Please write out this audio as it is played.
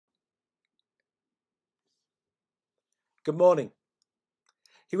Good morning.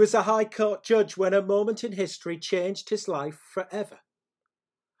 He was a High Court judge when a moment in history changed his life forever.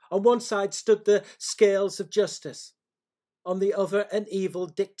 On one side stood the scales of justice, on the other an evil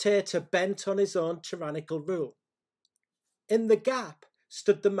dictator bent on his own tyrannical rule. In the gap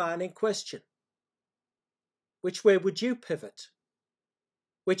stood the man in question. Which way would you pivot?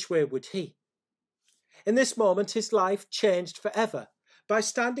 Which way would he? In this moment his life changed forever. By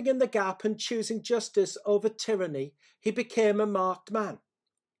standing in the gap and choosing justice over tyranny, he became a marked man.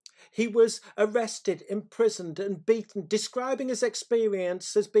 He was arrested, imprisoned and beaten, describing his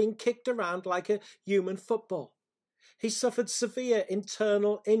experience as being kicked around like a human football. He suffered severe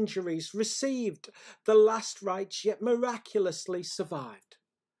internal injuries, received the last rites, yet miraculously survived,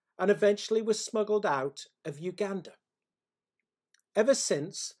 and eventually was smuggled out of Uganda. Ever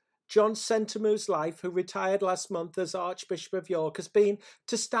since, John Sentamu's life, who retired last month as Archbishop of York, has been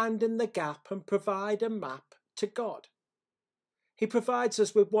to stand in the gap and provide a map to God. He provides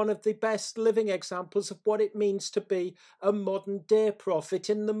us with one of the best living examples of what it means to be a modern day prophet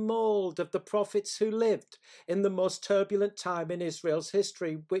in the mould of the prophets who lived in the most turbulent time in Israel's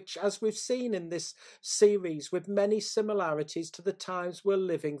history, which, as we've seen in this series, with many similarities to the times we're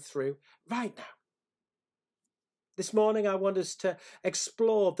living through right now. This morning I want us to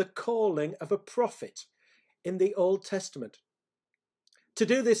explore the calling of a prophet in the Old Testament. To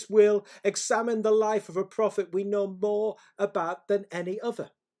do this, we'll examine the life of a prophet we know more about than any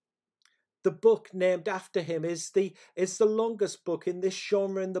other. The book named after him is the longest book in this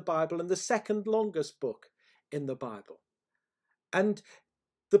genre in the Bible and the second longest book in the Bible. And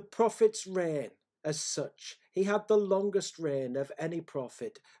the prophet's reign as such, he had the longest reign of any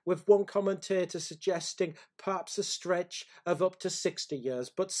prophet, with one commentator suggesting perhaps a stretch of up to 60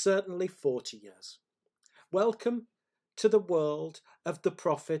 years, but certainly 40 years. Welcome to the world of the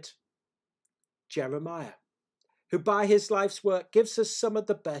prophet Jeremiah, who by his life's work gives us some of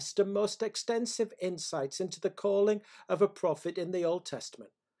the best and most extensive insights into the calling of a prophet in the Old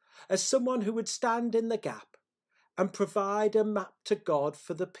Testament, as someone who would stand in the gap and provide a map to God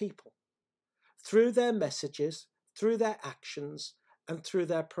for the people, through their messages, through their actions, and through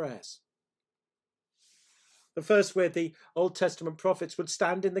their prayers. The first way the Old Testament prophets would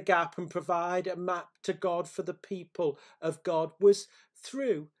stand in the gap and provide a map to God for the people of God was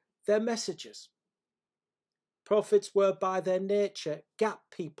through their messages. Prophets were by their nature gap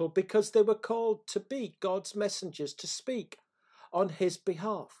people because they were called to be God's messengers, to speak on his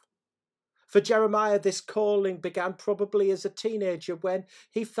behalf. For Jeremiah, this calling began probably as a teenager when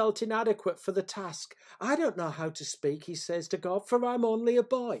he felt inadequate for the task. I don't know how to speak, he says to God, for I'm only a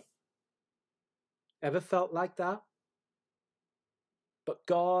boy. Ever felt like that? But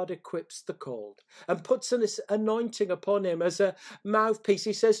God equips the called and puts an anointing upon him as a mouthpiece.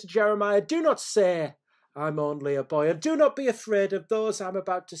 He says to Jeremiah, do not say, I'm only a boy, and do not be afraid of those I'm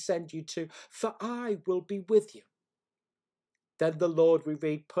about to send you to, for I will be with you. Then the Lord, we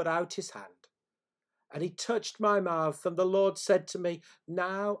read, put out his hand, and he touched my mouth, and the Lord said to me,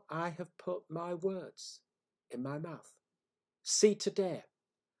 now I have put my words in my mouth. See, today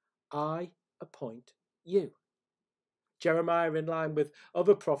I appoint you. Jeremiah, in line with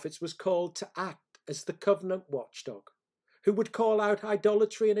other prophets, was called to act as the covenant watchdog, who would call out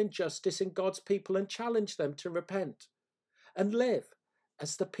idolatry and injustice in God's people and challenge them to repent and live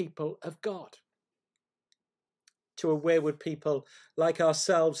as the people of God. To a wayward people like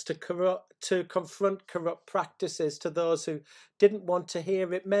ourselves, to confront corrupt practices to those who didn't want to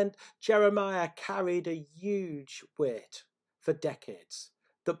hear it meant Jeremiah carried a huge weight for decades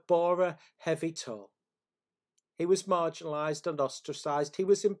that bore a heavy toll. He was marginalised and ostracised. He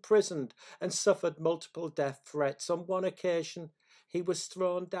was imprisoned and suffered multiple death threats. On one occasion, he was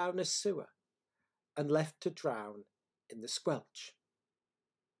thrown down a sewer and left to drown in the squelch.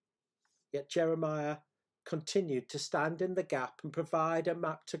 Yet Jeremiah continued to stand in the gap and provide a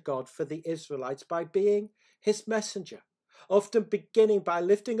map to God for the Israelites by being his messenger, often beginning by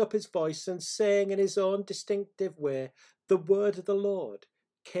lifting up his voice and saying in his own distinctive way, the word of the Lord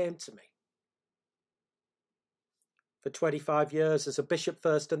came to me. For 25 years as a bishop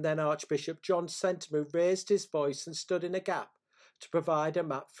first and then archbishop, John Sentamu raised his voice and stood in a gap to provide a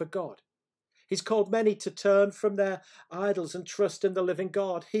map for God. He's called many to turn from their idols and trust in the living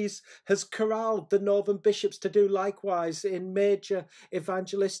God. He has corralled the northern bishops to do likewise in major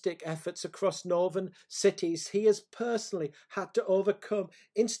evangelistic efforts across northern cities. He has personally had to overcome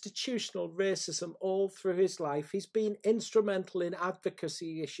institutional racism all through his life. He's been instrumental in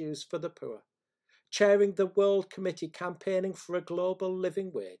advocacy issues for the poor, chairing the World Committee campaigning for a global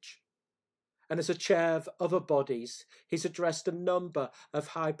living wage. And as a chair of other bodies, he's addressed a number of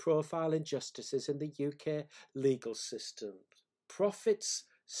high-profile injustices in the UK legal system. Prophets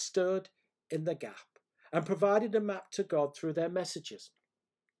stood in the gap and provided a map to God through their messages.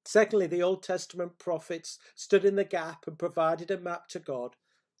 Secondly, the Old Testament prophets stood in the gap and provided a map to God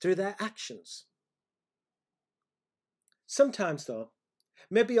through their actions. Sometimes, though,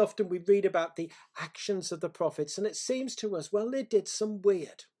 maybe often we read about the actions of the prophets and it seems to us, well, they did some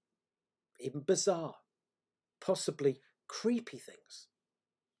weird, even bizarre, possibly creepy things.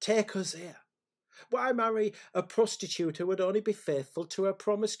 Take Hosea. Why marry a prostitute who would only be faithful to her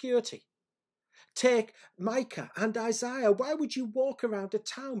promiscuity? Take Micah and Isaiah. Why would you walk around a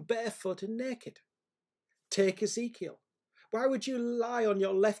town barefoot and naked? Take Ezekiel. Why would you lie on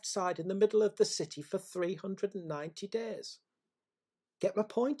your left side in the middle of the city for 390 days? Get my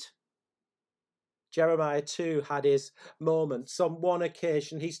point? Jeremiah too had his moments. On one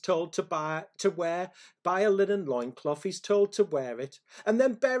occasion, he's told to buy a linen loincloth. He's told to wear it and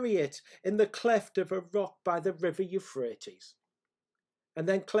then bury it in the cleft of a rock by the river Euphrates, and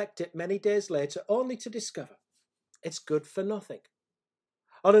then collect it many days later, only to discover it's good for nothing.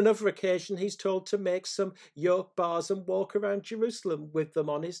 On another occasion, he's told to make some yoke bars and walk around Jerusalem with them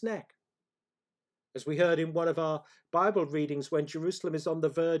on his neck. As we heard in one of our Bible readings, when Jerusalem is on the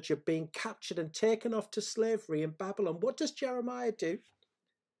verge of being captured and taken off to slavery in Babylon, what does Jeremiah do?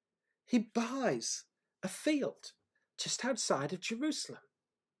 He buys a field just outside of Jerusalem.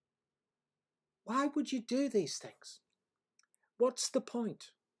 Why would you do these things? What's the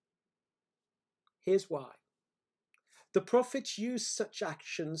point? Here's why. The prophets used such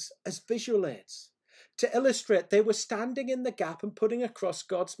actions as visual aids to illustrate they were standing in the gap and putting across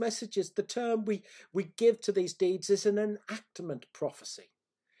God's messages. The term we give to these deeds is an enactment prophecy.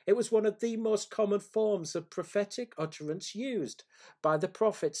 It was one of the most common forms of prophetic utterance used by the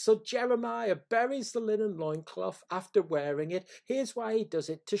prophets. So Jeremiah buries the linen loincloth after wearing it. Here's why he does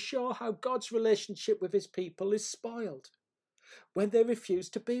it: to show how God's relationship with his people is spoiled when they refuse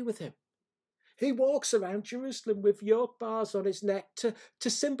to be with him. He walks around Jerusalem with yoke bars on his neck to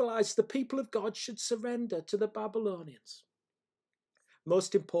symbolize the people of God should surrender to the Babylonians.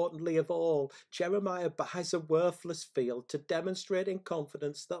 Most importantly of all, Jeremiah buys a worthless field to demonstrate in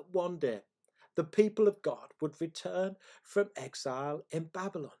confidence that one day the people of God would return from exile in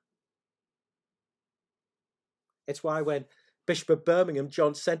Babylon. It's why when Bishop of Birmingham,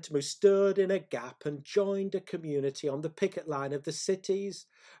 John Sentamu, stood in a gap and joined a community on the picket line of the city's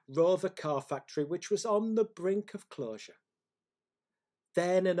Rover car factory, which was on the brink of closure.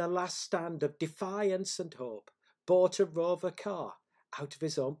 Then, in a last stand of defiance and hope, bought a Rover car out of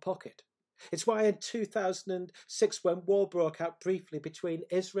his own pocket. It's why in 2006, when war broke out briefly between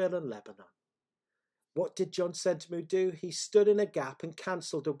Israel and Lebanon, what did John Sentamu do? He stood in a gap and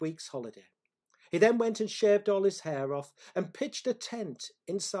cancelled a week's holiday. He then went and shaved all his hair off and pitched a tent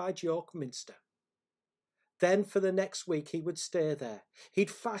inside York Minster. Then for the next week he would stay there.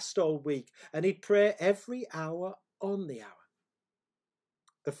 He'd fast all week and he'd pray every hour on the hour.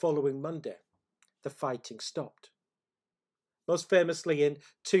 The following Monday, the fighting stopped. Most famously in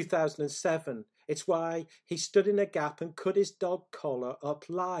 2007, it's why he stood in a gap and cut his dog collar up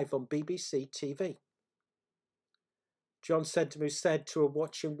live on BBC TV. John Sentamu said to a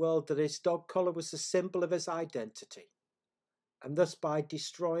watching world that his dog collar was a symbol of his identity, and thus by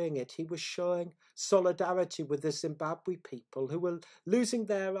destroying it he was showing solidarity with the Zimbabwe people who were losing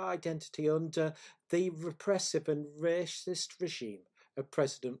their identity under the repressive and racist regime of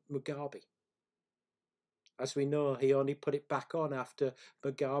President Mugabe. As we know, he only put it back on after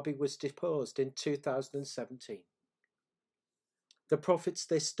Mugabe was deposed in 2017. The prophets,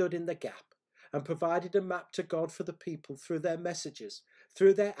 they stood in the gap and provided a map to God for the people through their messages,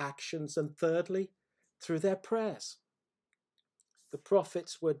 through their actions, and thirdly, through their prayers. The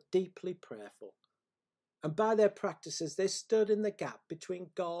prophets were deeply prayerful, and by their practices they stood in the gap between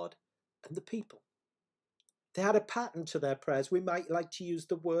God and the people. They had a pattern to their prayers. We might like to use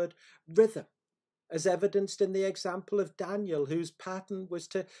the word rhythm, as evidenced in the example of Daniel, whose pattern was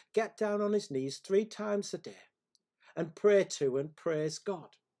to get down on his knees 3 times a day and pray to and praise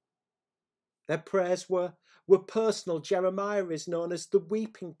God. Their prayers were personal. Jeremiah is known as the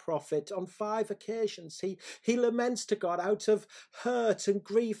weeping prophet. On 5 occasions, he laments to God out of hurt and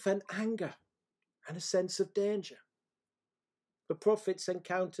grief and anger and a sense of danger. The prophets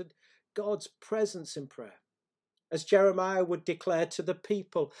encountered God's presence in prayer, as Jeremiah would declare to the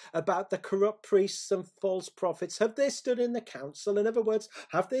people about the corrupt priests and false prophets. Have they stood in the council? In other words,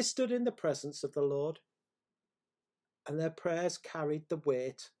 have they stood in the presence of the Lord? And their prayers carried the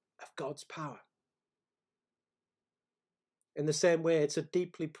weight of God's power. In the same way, it's a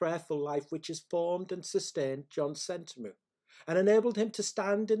deeply prayerful life which has formed and sustained John Sentamu and enabled him to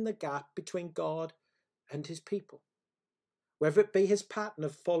stand in the gap between God and his people. Whether it be his pattern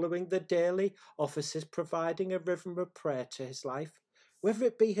of following the daily offices, providing a rhythm of prayer to his life, whether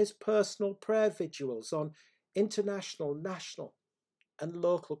it be his personal prayer vigils on international, national and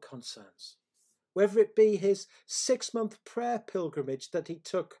local concerns, whether it be his 6-month prayer pilgrimage that he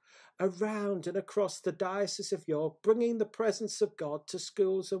took around and across the Diocese of York, bringing the presence of God to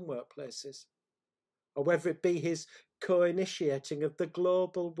schools and workplaces, or whether it be his co-initiating of the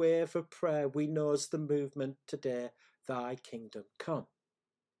global wave of prayer we know as the movement today, Thy Kingdom Come.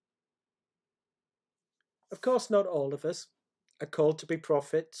 Of course, not all of us are called to be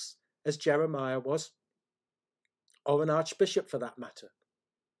prophets, as Jeremiah was, or an archbishop for that matter.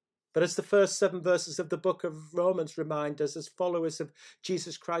 But as the first 7 verses of the book of Romans remind us, as followers of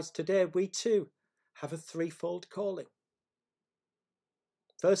Jesus Christ today, we too have a threefold calling.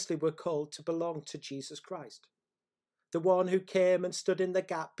 Firstly, we're called to belong to Jesus Christ, the one who came and stood in the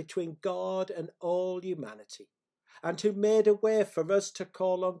gap between God and all humanity, and who made a way for us to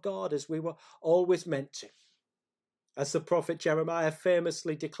call on God as we were always meant to. As the prophet Jeremiah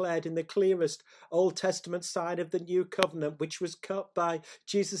famously declared in the clearest Old Testament sign of the new covenant, which was cut by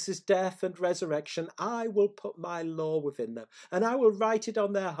Jesus' death and resurrection, I will put my law within them, and I will write it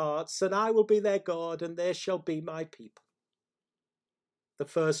on their hearts, and I will be their God, and they shall be my people. The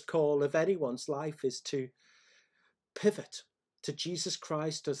first call of anyone's life is to pivot to Jesus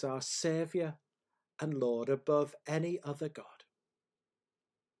Christ as our Saviour and Lord above any other God.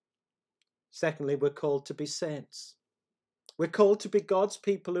 Secondly, we're called to be saints. We're called to be God's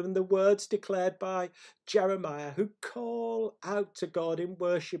people in the words declared by Jeremiah, who call out to God in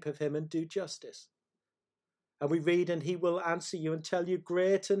worship of him and do justice. And we read, and he will answer you and tell you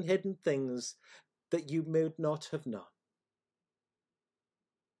great and hidden things that you may not have known.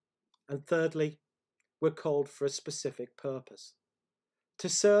 And thirdly, we're called for a specific purpose, to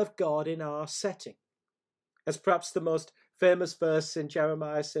serve God in our setting. As perhaps the most famous verse in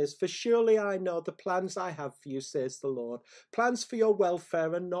Jeremiah says, "For surely I know the plans I have for you, says the Lord, plans for your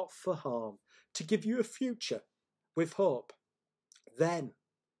welfare and not for harm, to give you a future with hope. Then,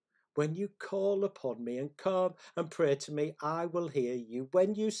 when you call upon me and come and pray to me, I will hear you.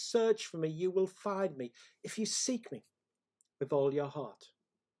 When you search for me, you will find me, if you seek me with all your heart."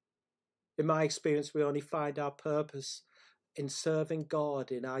 In my experience, we only find our purpose in serving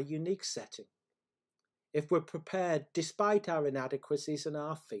God in our unique setting if we're prepared, despite our inadequacies and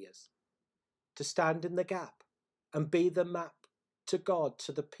our fears, to stand in the gap and be the map to God,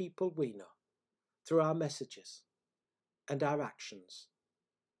 to the people we know, through our messages and our actions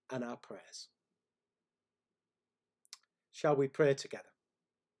and our prayers. Shall we pray together?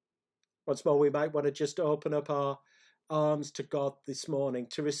 Once more, we might want to just open up our arms to God this morning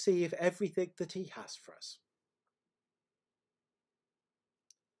to receive everything that he has for us.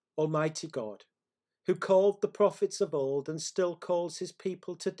 Almighty God, who called the prophets of old and still calls his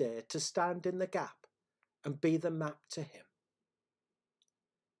people today to stand in the gap and be the map to him.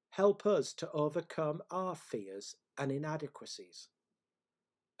 Help us to overcome our fears and inadequacies.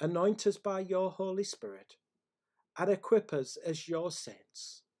 Anoint us by your Holy Spirit and equip us as your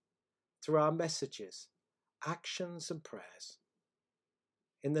saints through our messages, actions and prayers.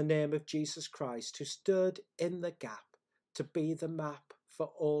 In the name of Jesus Christ, who stood in the gap to be the map for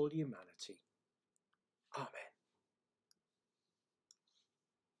all humanity. Amen.